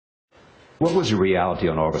What was the reality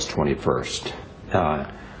on August 21st?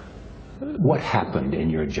 What happened in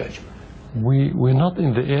your judgment? We're not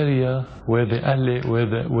in the area where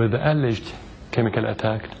the alleged chemical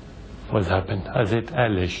attack was happened, as it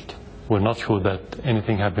alleged. We're not sure that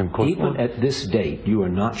anything had been caused. Even at this date, you are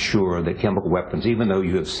not sure that chemical weapons, even though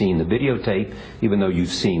you have seen the videotape, even though you've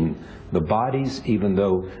seen the bodies, even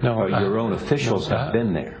though your own officials have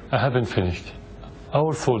been there. I haven't finished.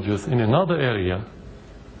 Our soldiers in another area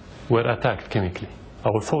were attacked chemically.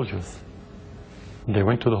 Our soldiers. They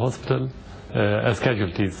went to the hospital as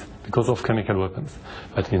casualties because of chemical weapons.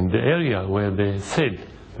 But in the area where they said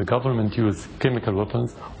the government used chemical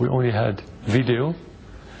weapons, we only had video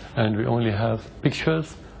and we only have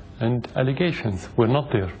pictures and allegations. We're not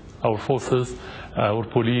there. Our forces, our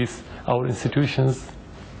police, our institutions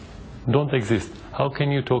don't exist. How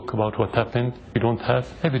can you talk about what happened? You don't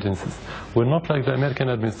have evidences. We're not like the American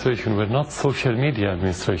administration. We're not social media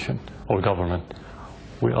administration or government.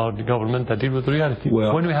 We are the government that deal with reality.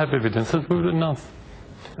 Well, when we have evidences, we will announce.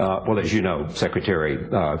 Well, as you know, Secretary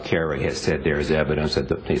Kerry has said there is evidence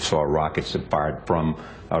that they saw rockets fired from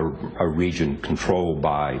a region controlled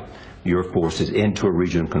by your forces into a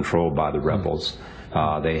region controlled by the rebels.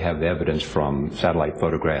 They have evidence from satellite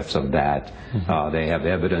photographs of that. They have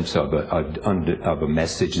evidence of a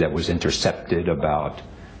message that was intercepted about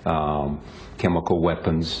chemical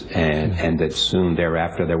weapons, and that soon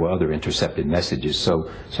thereafter there were other intercepted messages. So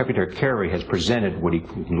Secretary Kerry has presented what he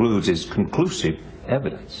concludes is conclusive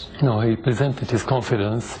evidence. No, he presented his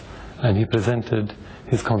confidence and he presented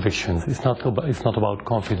his convictions. It's not about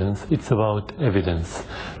confidence, it's about evidence.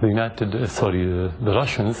 The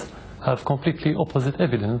Russians have completely opposite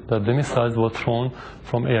evidence that the missiles were thrown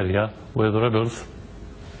from area where the rebels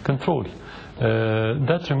control.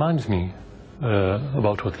 That reminds me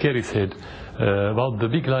about what Kerry said, about the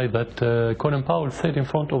big lie that Colin Powell said in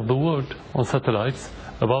front of the world on satellites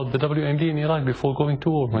about the WMD in Iraq before going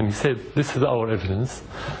to war, when he said, this is our evidence.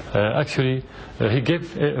 Actually, he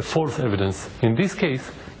gave false evidence. In this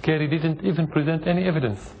case, Kerry didn't even present any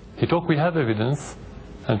evidence. He talked, we have evidence,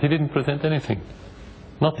 and he didn't present anything.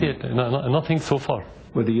 Not yet, nothing so far.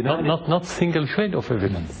 Not single shred of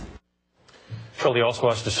evidence. Shortly also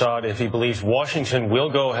asked Assad if he believes Washington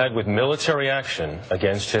will go ahead with military action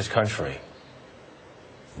against his country.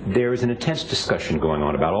 There is an intense discussion going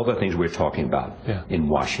on about all the things we're talking about in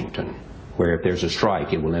Washington, where if there's a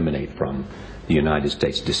strike, it will emanate from the United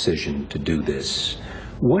States' decision to do this.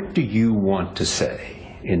 What do you want to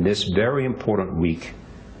say in this very important week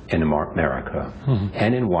in America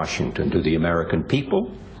and in Washington to the American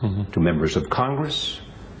people, to members of Congress,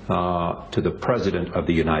 to the President of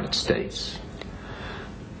the United States?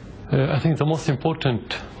 I think the most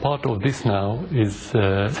important part of this now is,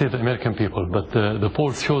 say, the American people, but the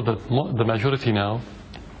polls show that the majority now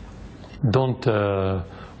don't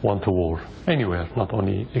want a war anywhere, not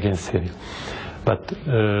only against Syria. But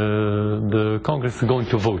the Congress is going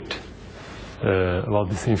to vote about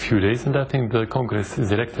this in a few days, and I think the Congress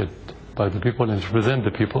is elected by the people and represent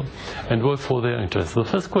the people and work for their interests. The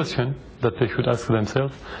first question that they should ask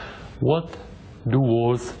themselves, what do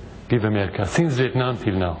wars give America since Vietnam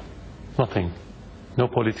till now? Nothing. No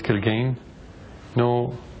political gain,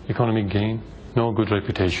 no economic gain, no good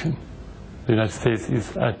reputation. The United States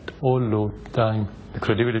is at all time, the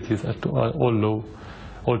credibility is at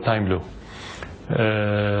all-time low.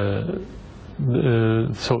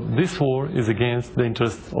 So this war is against the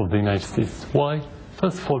interests of the United States. Why?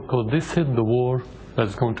 First of all, because this is the war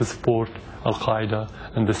that's going to support Al-Qaeda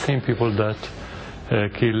and the same people that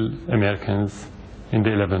kill Americans in the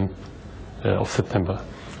 11th of September.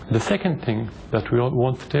 The second thing that we all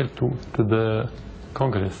want to tell to the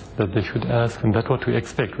Congress that they should ask, and that's what we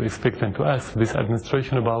expect them to ask this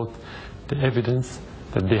administration about the evidence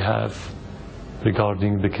that they have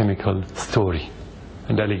regarding the chemical story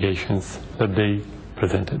and allegations that they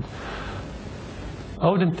presented. I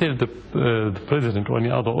wouldn't tell the President or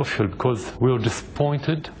any other official because we were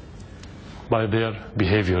disappointed by their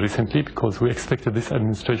behavior recently, because we expected this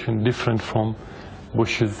administration different from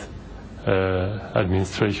Bush's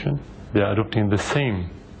administration. They are adopting the same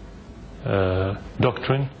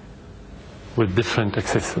doctrine with different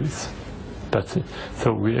accessories. That's it.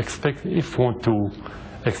 So we expect, if we want to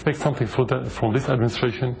expect something from this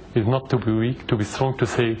administration, is not to be weak, to be strong, to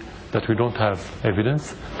say that we don't have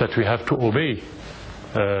evidence, that we have to obey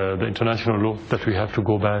the international law, that we have to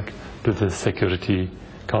go back to the Security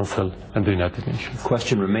Council and the United Nations. The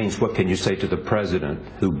question remains, what can you say to the President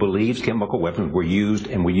who believes chemical weapons were used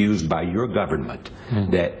and were used by your government,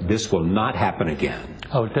 that this will not happen again?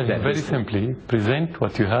 I will tell him very simply, present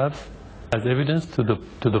what you have as evidence to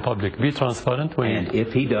the public. Be transparent. And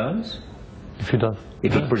if he does? If he does.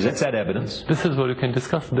 If he presents that evidence. This is where you can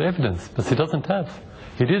discuss the evidence, but he doesn't have.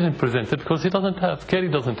 He didn't present it because he doesn't have. Kerry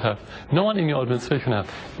doesn't have. No one in your administration has.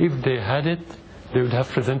 If they had it, they would have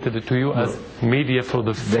presented it to you as media from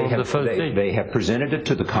the first day. They have presented it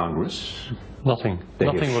to the Congress. Nothing. They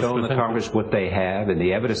Nothing have was shown the presented. Congress what they have and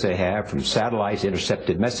the evidence they have from satellites,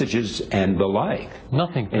 intercepted messages, and the like.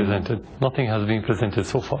 Nothing presented. Nothing has been presented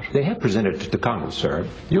so far. They have presented it to the Congress, sir.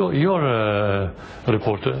 You're a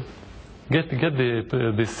reporter. Get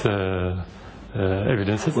this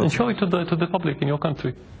evidences and show it to the public in your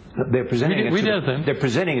country. They're presenting They're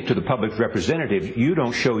presenting it to the public representatives. You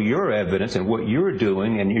don't show your evidence and what you're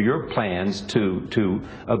doing and your plans to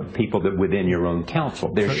people that within your own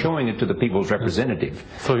council. They're showing it to the people's representative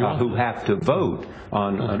who have to vote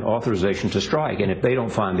on an authorization to strike. And if they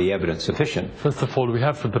don't find the evidence sufficient. First of all, we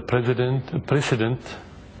have the precedent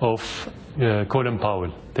of Colin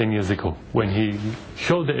Powell 10 years ago. When he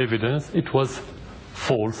showed the evidence, it was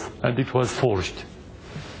false and it was forged.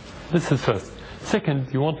 This is first.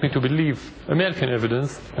 Second, you want me to believe American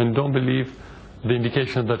evidence and don't believe the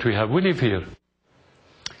indication that we have. We live here.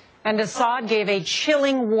 And Assad gave a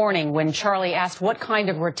chilling warning when Charlie asked what kind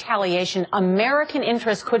of retaliation American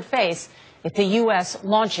interests could face if the U.S.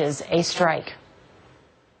 launches a strike.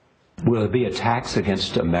 Will there be attacks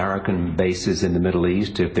against American bases in the Middle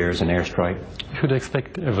East if there's an airstrike? You should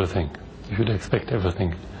expect everything. You should expect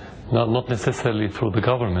everything. Not necessarily through the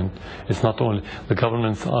government. It's not only the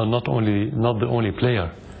governments are not the only player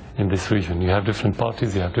in this region. You have different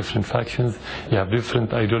parties, you have different factions, you have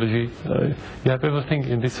different ideology. You have everything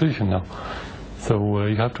in this region now. So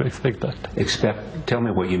you have to expect that. Tell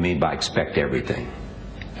me what you mean by expect everything.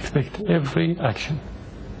 Expect every action.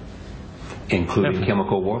 Including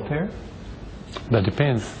chemical warfare? That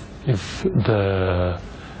depends if the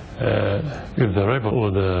rebel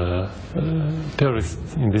or the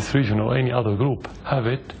terrorists in this region or any other group have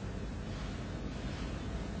it.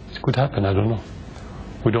 It could happen, I don't know.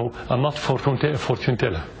 I'm not fortune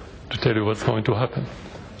teller to tell you what's going to happen.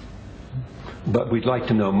 But we'd like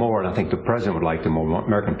to know more, and I think the President would like to know more,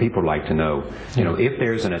 American people would like to know, if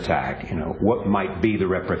there's an attack, what might be the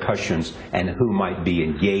repercussions and who might be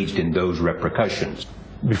engaged in those repercussions.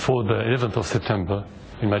 Before the 11th of September,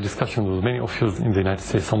 in my discussions with many officials in the United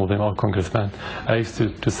States, some of them are congressmen, I used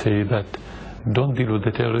to say that don't deal with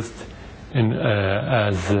the terrorists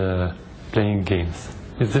as playing games.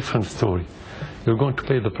 It's a different story. You're going to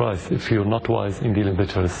pay the price if you're not wise in dealing with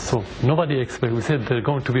the terrorists. So nobody expects, we said there's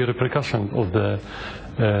going to be a repercussion of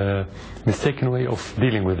the mistaken way of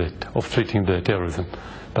dealing with it, of treating the terrorism.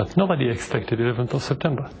 But nobody expected 11th of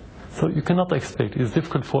September. So you cannot expect, it's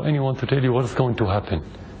difficult for anyone to tell you what's going to happen.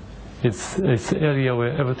 It's an area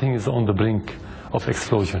where everything is on the brink of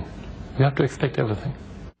explosion. You have to expect everything.